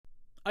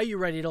Are you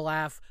ready to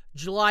laugh?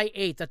 July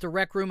 8th at the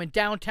Rec Room in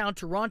downtown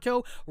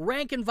Toronto,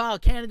 Rank and Vile,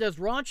 Canada's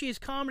raunchiest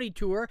comedy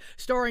tour,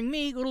 starring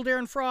me, Little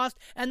Darren Frost,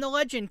 and the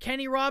legend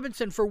Kenny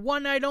Robinson for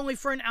one night only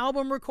for an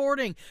album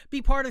recording. Be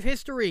part of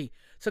history.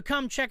 So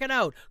come check it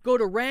out. Go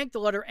to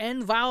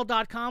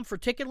rank.vile.com for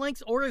ticket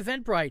links or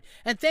Eventbrite.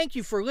 And thank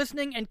you for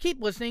listening, and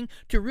keep listening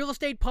to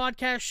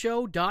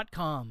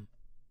realestatepodcastshow.com.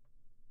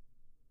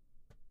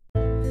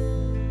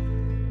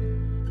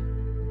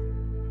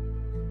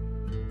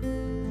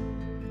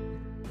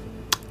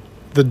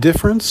 The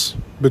difference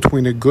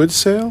between a good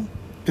sale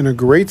and a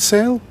great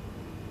sale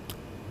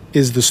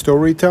is the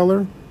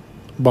storyteller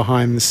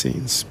behind the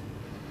scenes.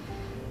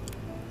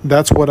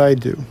 That's what I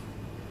do.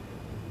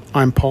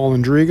 I'm Paul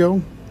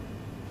Andrigo.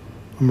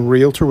 I'm a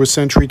realtor with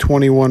Century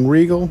 21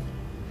 Regal,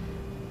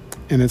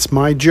 and it's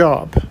my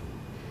job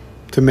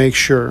to make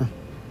sure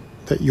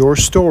that your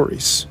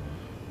stories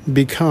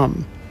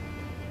become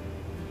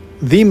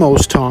the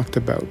most talked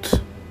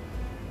about,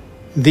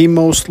 the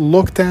most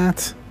looked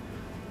at,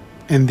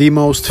 and the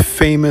most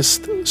famous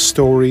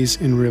stories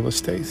in real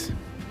estate.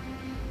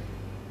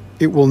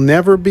 It will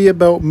never be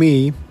about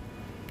me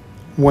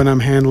when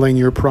I'm handling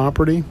your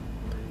property.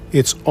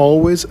 It's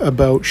always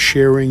about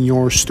sharing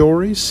your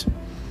stories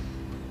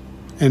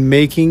and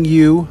making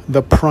you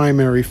the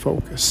primary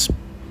focus.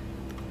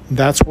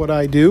 That's what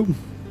I do.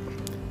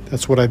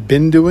 That's what I've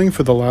been doing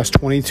for the last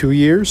 22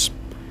 years.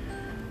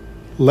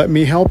 Let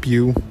me help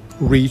you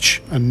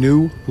reach a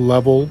new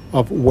level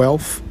of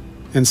wealth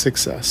and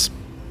success.